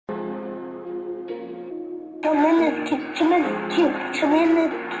Tremendous cute, tremendous cute,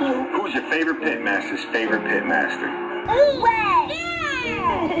 tremendous cute. Who's your favorite pitmaster's favorite pitmaster? Way!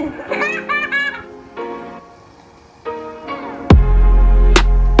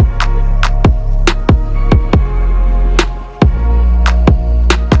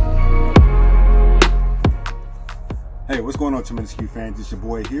 Hey, what's going on, Tremendous Q fans? It's your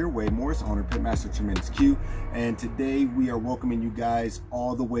boy here, Wade Morris, owner of Pitmaster Tremendous Q, and today we are welcoming you guys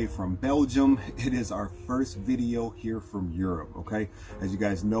all the way from Belgium. It is our first video here from Europe, okay? As you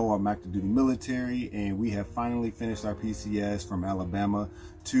guys know, I'm active duty military, and we have finally finished our PCS from Alabama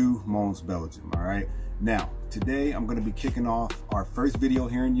to Mons, Belgium, all right? Now, today I'm going to be kicking off our first video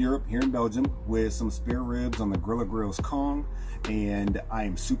here in Europe, here in Belgium, with some spare ribs on the Grilla Grills KONG, and I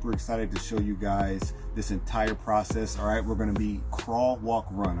am super excited to show you guys this entire process. All right, we're going to be crawl, walk,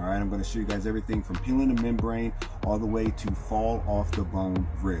 run. All right, I'm going to show you guys everything from peeling the membrane all the way to fall off the bone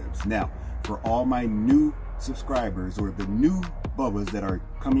ribs. Now, for all my new subscribers or the new Bubbas that are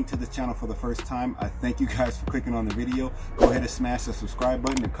coming to the channel for the first time, I thank you guys for clicking on the video. Go ahead and smash the subscribe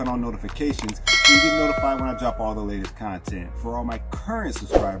button and cut on notifications so you get notified when I drop all the latest content. For all my current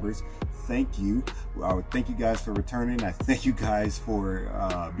subscribers, thank you. I would thank you guys for returning. I thank you guys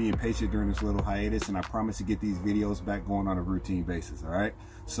for being patient during this little hiatus, and I promise to get these videos back going on a routine basis. All right,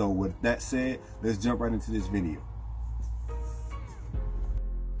 so with that said, let's jump right into this video.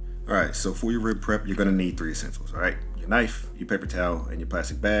 All right, so for your rib prep, you're gonna need 3 essentials. All right, your knife, your paper towel, and your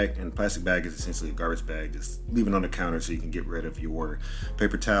plastic bag. And the plastic bag is essentially a garbage bag. Just leave it on the counter so you can get rid of your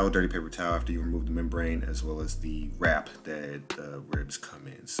paper towel, dirty paper towel after you remove the membrane, as well as the wrap that the ribs come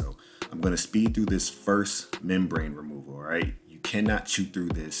in. So I'm gonna speed through this first membrane removal, all right? You cannot chew through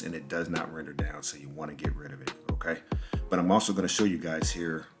this, and it does not render down, so you wanna get rid of it, okay? But I'm also gonna show you guys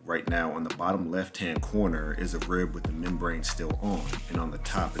here right now on the bottom left-hand corner is a rib with the membrane still on, and on the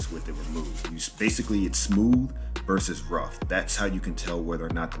top is with it removed. Basically, it's smooth versus rough. That's how you can tell whether or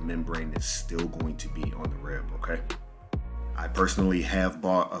not the membrane is still going to be on the rib, okay? I personally have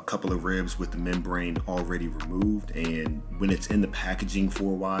bought a couple of ribs with the membrane already removed, and when it's in the packaging for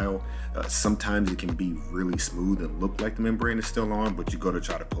a while, sometimes it can be really smooth and look like the membrane is still on, but you go to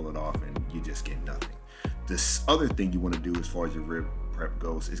try to pull it off and you just get nothing. This other thing you want to do as far as your rib prep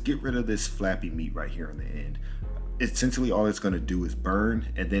goes is get rid of this flappy meat right here on the end. Essentially, all it's going to do is burn,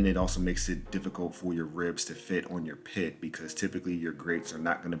 and then it also makes it difficult for your ribs to fit on your pit, because typically your grates are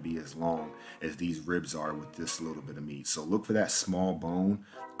not going to be as long as these ribs are with this little bit of meat. So look for that small bone.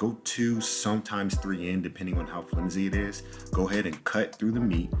 Go 2, sometimes 3 in, depending on how flimsy it is. Go ahead and cut through the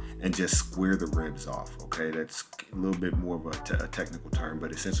meat and just square the ribs off, okay? That's a little bit more of a technical term,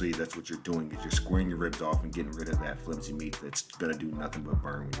 but essentially that's what you're doing, is you're squaring your ribs off and getting rid of that flimsy meat that's going to do nothing but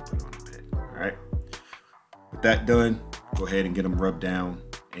burn when you put it on the pit, all right? With that done, go ahead and get them rubbed down,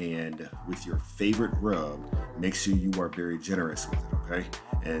 and with your favorite rub, make sure you are very generous with it, okay?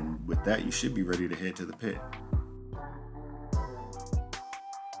 And with that, you should be ready to head to the pit.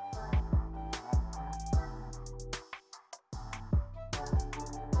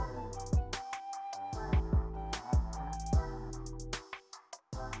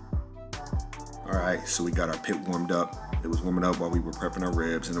 All right, so we got our pit warmed up. It was warming up while we were prepping our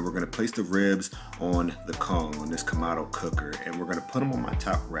ribs, and then we're gonna place the ribs on the Kong, on this Kamado cooker, and we're gonna put them on my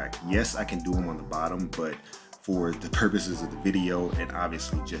top rack. Yes, I can do them on the bottom, but for the purposes of the video and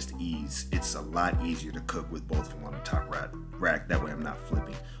obviously just ease, it's a lot easier to cook with both of them on the top rack. That way I'm not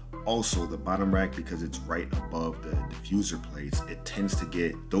flipping. Also, the bottom rack, because it's right above the diffuser plates,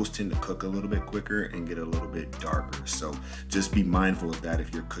 those tend to cook a little bit quicker and get a little bit darker. So just be mindful of that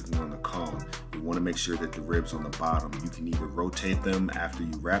if you're cooking on the Kong. You want to make sure that the ribs on the bottom, you can either rotate them after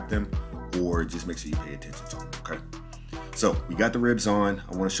you wrap them, or just make sure you pay attention to them, okay? So we got the ribs on.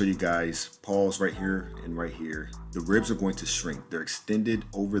 I want to show you guys, pause right here and right here. The ribs are going to shrink. They're extended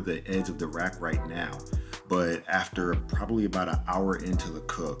over the edge of the rack right now, but after probably about an hour into the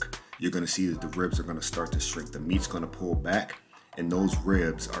cook, you're going to see that the ribs are going to start to shrink. The meat's going to pull back, and those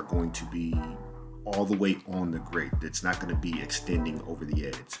ribs are going to be all the way on the grate. It's not going to be extending over the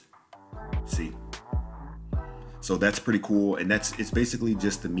edge. See? So that's pretty cool, and it's basically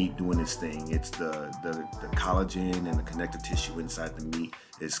just the meat doing its thing. It's the collagen and the connective tissue inside the meat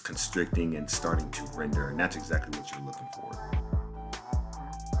is constricting and starting to render, and that's exactly what you're looking for.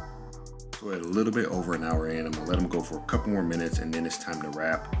 So at a little bit over an hour in, I'm gonna let them go for a couple more minutes, and then it's time to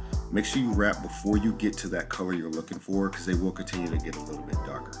wrap. Make sure you wrap before you get to that color you're looking for, because they will continue to get a little bit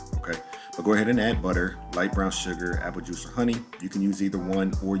darker, okay? But go ahead and add butter, light brown sugar, apple juice, or honey. You can use either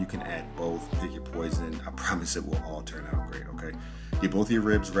one, or you can add both. Pick your poison. I promise it will all turn out great, okay? Get both of your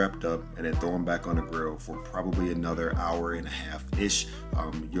ribs wrapped up and then throw them back on the grill for probably another hour and a half-ish.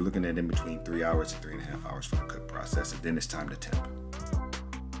 You're looking at in between 3 hours and 3.5 hours for the cook process, and then it's time to temp.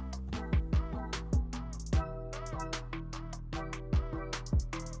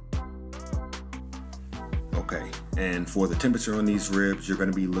 Okay, and for the temperature on these ribs, you're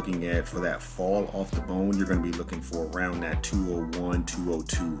going to be looking at, for that fall off the bone, you're going to be looking for around that 201,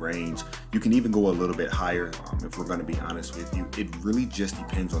 202 range. You can even go a little bit higher if we're going to be honest with you. It really just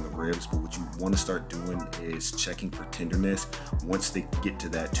depends on the ribs, but what you want to start doing is checking for tenderness once they get to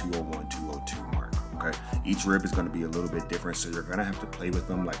that 201, 202 mark. Okay, each rib is going to be a little bit different, so you're going to have to play with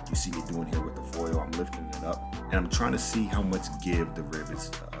them like you see me doing here with the foil. I'm lifting it up and I'm trying to see how much give the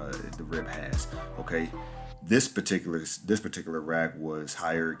rib has. Okay. This particular rack was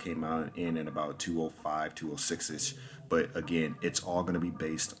higher. It came out in at about 205, 206-ish. But again, it's all going to be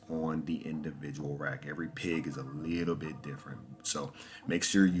based on the individual rack. Every pig is a little bit different. So make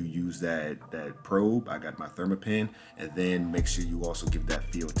sure you use that probe. I got my thermopin, and then make sure you also give that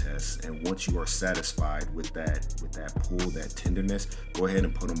field test. And once you are satisfied with that pull, that tenderness, go ahead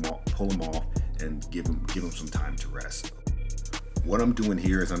and pull them off and give them some time to rest. What I'm doing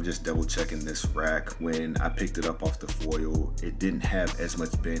here is I'm just double checking this rack. When I picked it up off the foil, it didn't have as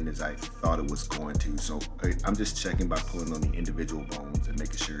much bend as I thought it was going to. So I'm just checking by pulling on the individual bones and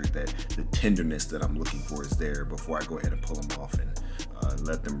making sure that the tenderness that I'm looking for is there before I go ahead and pull them off and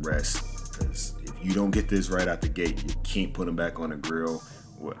let them rest. Because if you don't get this right out the gate, you can't put them back on the grill.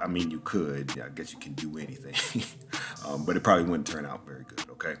 Well, I mean, you could. I guess you can do anything. But it probably wouldn't turn out very good,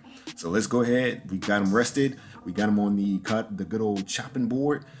 okay? So let's go ahead. We got them rested. We got them on the good old chopping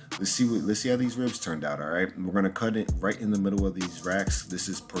board. Let's see how these ribs turned out, all right? We're gonna cut it right in the middle of these racks. This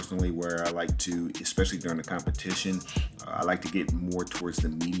is personally where I like to, especially during the competition, I like to get more towards the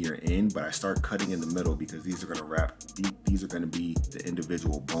meatier end, but I start cutting in the middle because these are these are gonna be the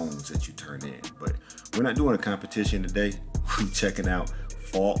individual bones that you turn in. But we're not doing a competition today. We're checking out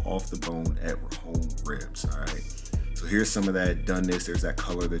fall off the bone at home ribs, all right? So here's some of that doneness. There's that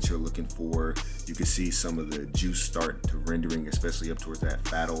color that you're looking for. You can see some of the juice start to rendering, especially up towards that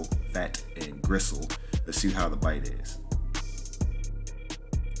fat and gristle. Let's see how the bite is.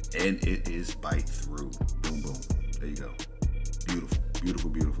 And it is bite through. Boom, boom. There you go. Beautiful, beautiful,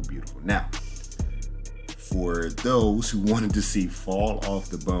 beautiful, beautiful. Now, for those who wanted to see fall off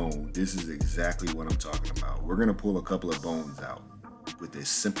the bone, this is exactly what I'm talking about. We're gonna pull a couple of bones out with this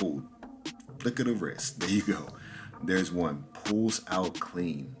simple flick of the wrist. There you go. There's one, pulls out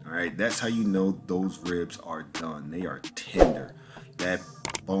clean. All right, that's how you know those ribs are done. They are tender. That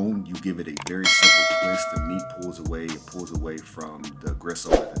bone, you give it a very simple twist. The meat pulls away. It pulls away from the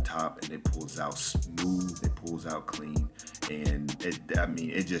gristle at the top, and it pulls out smooth. It pulls out clean, and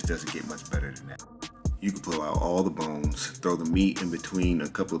it just doesn't get much better than that. You can pull out all the bones, throw the meat in between a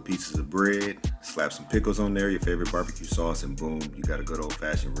couple of pieces of bread, slap some pickles on there, your favorite barbecue sauce, and boom, you got a good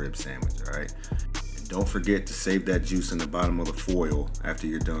old-fashioned rib sandwich, all right? And don't forget to save that juice in the bottom of the foil after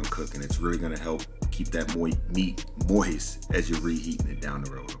you're done cooking. It's really gonna help keep that meat moist as you're reheating it down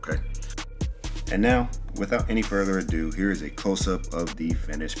the road, okay? And now, without any further ado, here is a close-up of the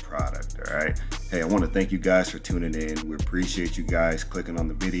finished product, all right? Hey, I want to thank you guys for tuning in. We appreciate you guys clicking on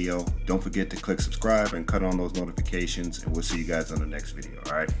the video. Don't forget to click subscribe and cut on those notifications, and we'll see you guys on the next video,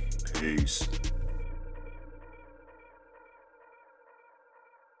 all right? Peace.